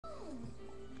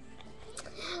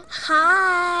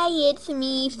Hi, it's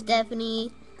me,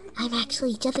 Stephanie. I'm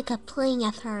actually Jessica playing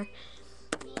as her.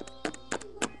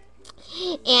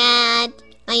 And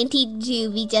my auntie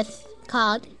Juvie just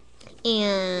called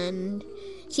and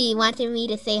she wanted me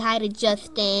to say hi to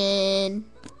Justin.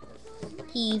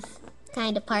 He's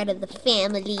kind of part of the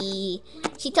family.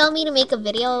 She told me to make a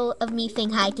video of me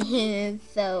saying hi to him,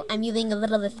 so I'm using a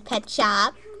little of this pet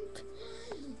shop.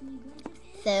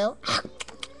 So,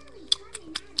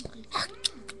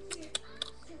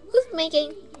 who's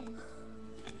making?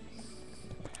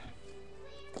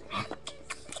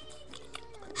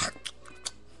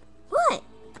 What?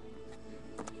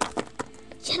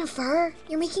 Jennifer,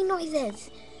 you're making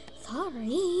noises.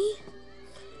 Sorry.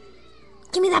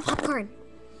 Give me that popcorn.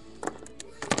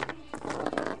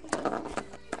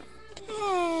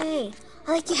 Hey,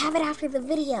 I'll let you have it after the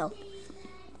video.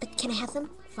 But can I have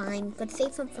some? Fine, but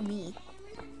save some for me.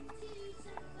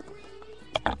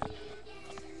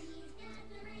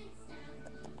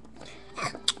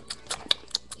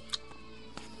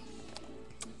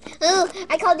 Oh,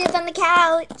 I called this on the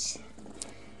couch.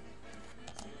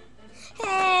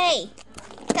 Hey,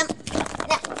 come.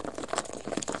 No.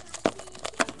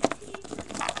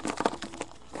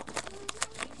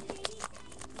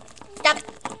 Stop it.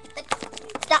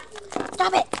 Stop.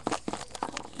 Stop it.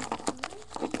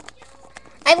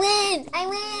 I win. I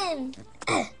win.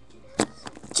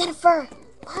 Jennifer,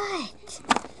 what?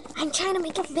 I'm trying to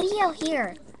make a video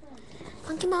here.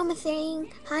 Funky Mom is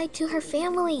saying hi to her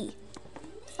family.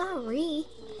 Sorry.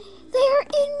 They're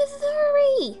in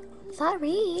Missouri.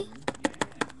 Sorry.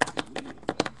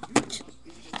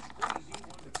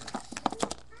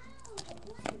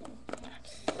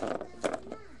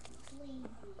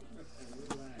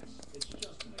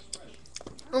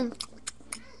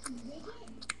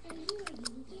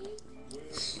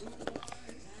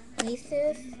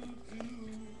 Places.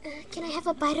 Can I have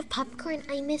a bite of popcorn?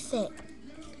 I miss it.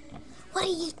 What are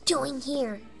you doing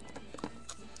here?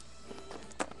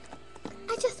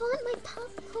 I just want my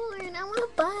popcorn. I want a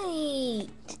bite.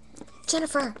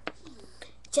 Jennifer,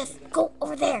 just go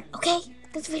over there, okay?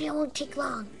 This video won't take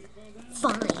long.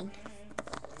 Fine.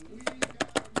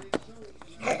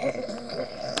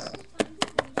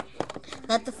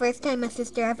 That's the first time my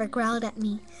sister ever growled at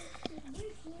me.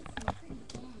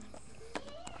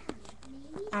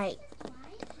 Alright.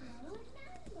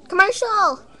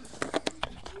 Commercial!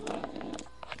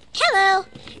 Hello,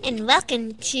 and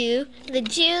welcome to the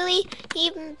Julie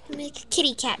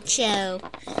Kitty Cat Show.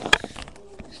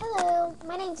 Hello,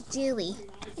 my name's Julie,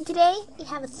 and today we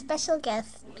have a special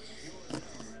guest.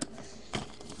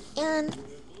 And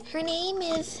her name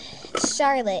is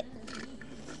Charlotte.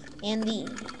 And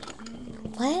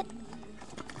what?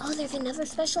 Oh, there's another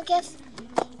special guest?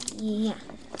 Yeah.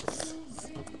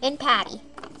 And Patty.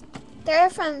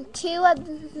 They're from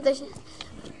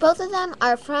both of them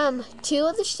are from two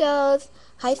of the shows,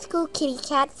 High School Kitty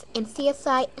Cats and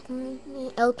CSI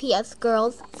LPS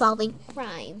Girls Solving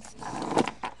Crimes.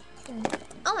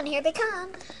 Oh, and here they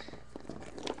come.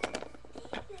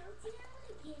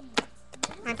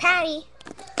 I'm Patty.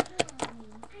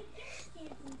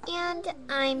 And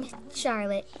I'm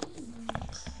Charlotte.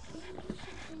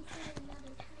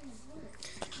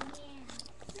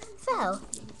 So,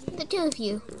 the two of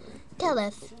you, tell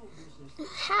us,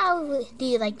 how do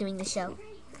you like doing the show?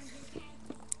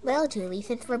 Well, Julie,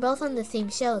 since we're both on the same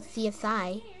show,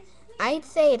 CSI, I'd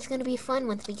say it's going to be fun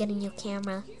once we get a new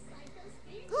camera.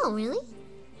 Oh, really?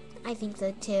 I think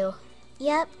so, too.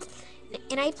 Yep.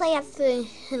 And I play as the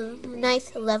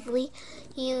nice, lovely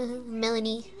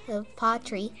Melanie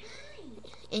Pottery.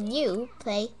 And you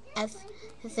play as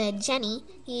the Jenny,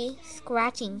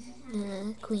 scratching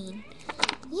queen.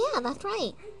 Yeah, that's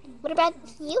right. What about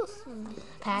you,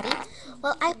 Patty?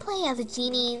 Well, I play as a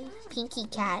Jeannie Pinky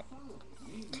Cat.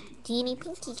 Jeannie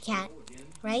Pinky Cat,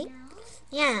 right?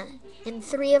 Yeah, and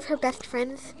three of her best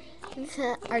friends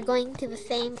are going to the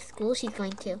same school she's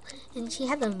going to. And she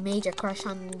has a major crush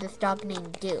on this dog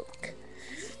named Duke.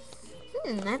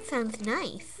 That sounds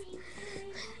nice.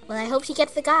 Well, I hope she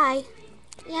gets the guy.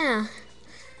 Yeah.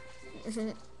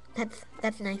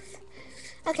 That's nice.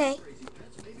 Okay.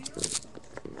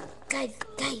 Guys.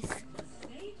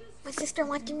 My sister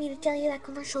wanted me to tell you that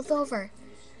commercial's over.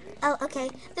 Oh, okay.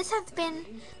 This has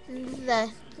been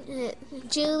the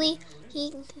Julie.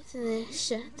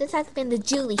 This has been the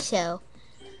Julie Show.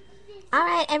 All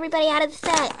right, everybody out of the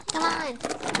set. Come on.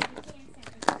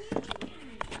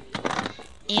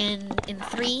 And in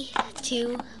 3,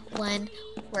 2, 1,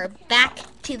 we're back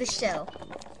to the show.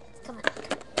 Come on.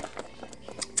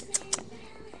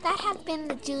 That has been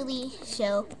the Julie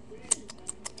Show.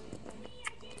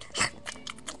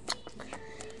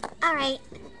 Alright,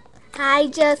 Hi,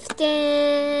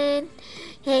 Justin.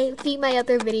 Hey, see my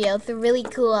other videos. They're really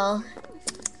cool.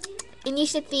 And you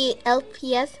should see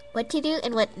LPS, what to do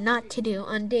and what not to do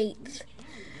on dates.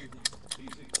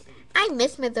 I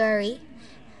miss Missouri.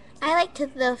 I like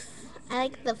the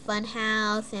fun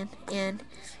house and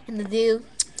the zoo.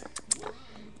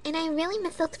 And I really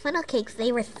miss those funnel cakes.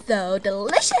 They were so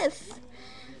delicious.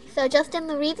 So Justin,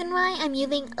 the reason why I'm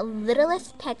using a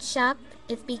Littlest Pet Shop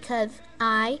is because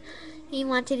he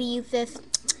wanted to use this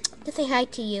to say hi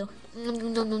to you.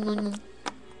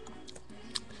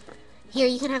 Here,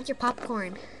 you can have your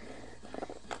popcorn.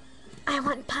 I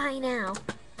want pie now.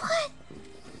 What?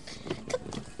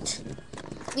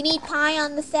 We need pie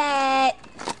on the set.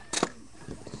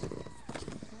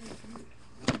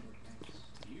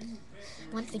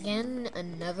 Once again,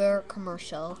 another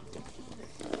commercial.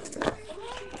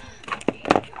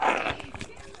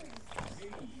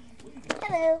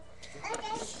 Hello.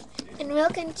 And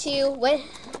welcome to what?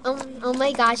 Oh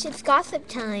my gosh, it's gossip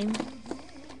time.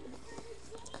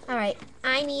 Alright,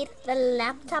 I need the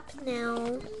laptop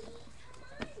now.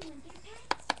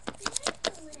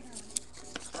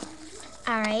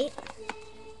 Alright.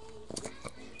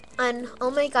 On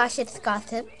oh my gosh, it's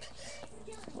gossip.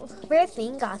 We're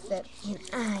seeing gossip, and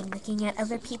I'm looking at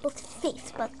other people's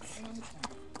Facebooks.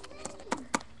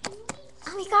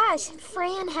 Oh my gosh,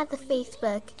 Fran has a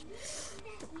Facebook.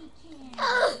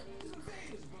 Oh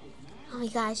my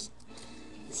gosh,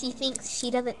 she thinks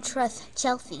she doesn't trust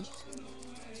Chelsea.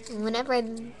 Whenever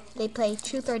they play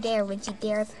Truth or Dare, when she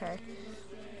dares her.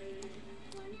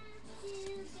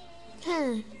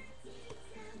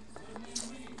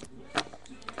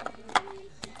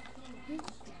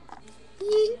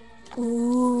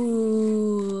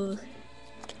 Ooh.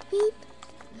 Beep.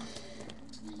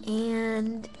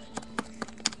 And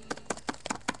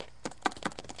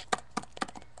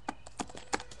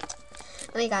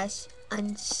oh my gosh,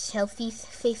 on Chelsea's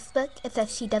Facebook, it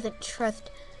says she doesn't trust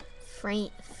Fran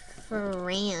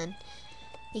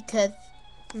because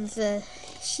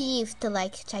she used to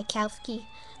like Tchaikovsky,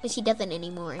 but she doesn't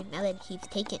anymore now that he's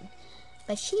taken.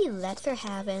 But she lets her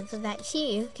have him so that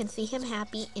she can see him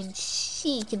happy and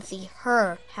she can see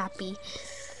her happy.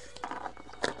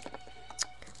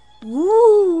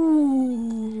 Woo!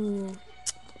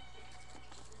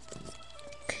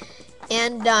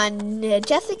 And on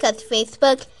Jessica's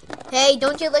Facebook, hey,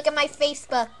 don't you look at my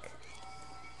Facebook.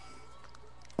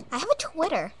 I have a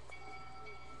Twitter.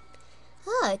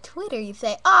 Oh, Twitter, you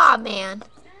say. Aw, man.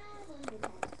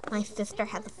 My sister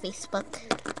has a Facebook.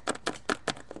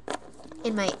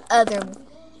 And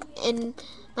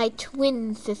my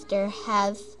twin sister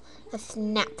has a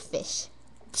Snapfish.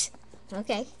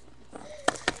 Okay.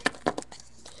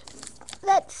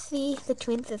 Let's see the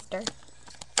twin sister.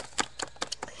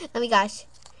 Oh my gosh.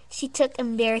 She took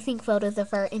embarrassing photos of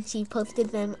her and she posted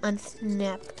them on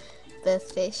Snap the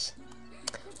Fish.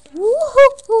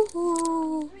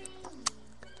 Woohoo!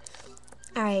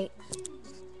 Alright.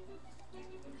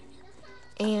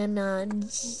 And on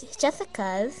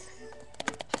Jessica's,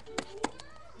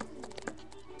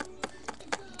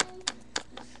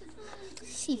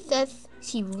 she says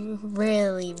she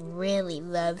really, really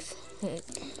loves her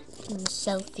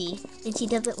Chelsea, and she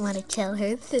doesn't want to tell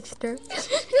her sister.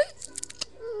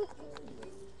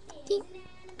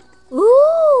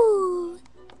 Ooh!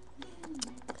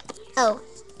 Oh,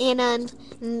 and on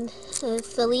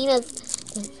Selena's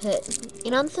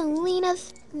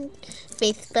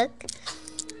Facebook,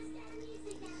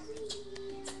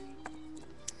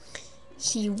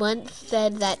 she once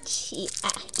said that she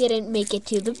didn't make it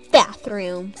to the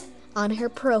bathroom on her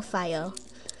profile.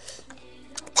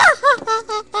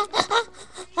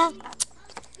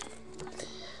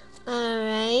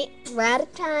 Alright, we're out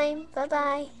of time.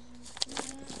 Bye-bye.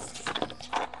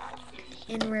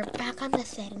 And we're back on the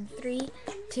set in 3,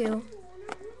 2.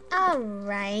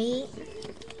 Alright.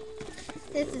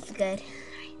 This is good.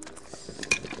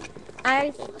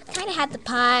 I kind of had the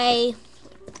pie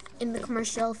in the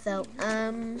commercial, so,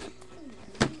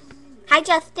 hi,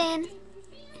 Justin.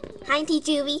 Hi, Auntie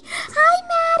Julie. Hi,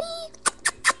 Maddie.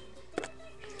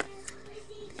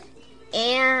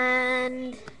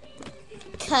 And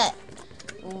cut.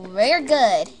 We're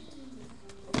good.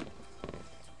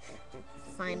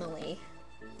 Finally.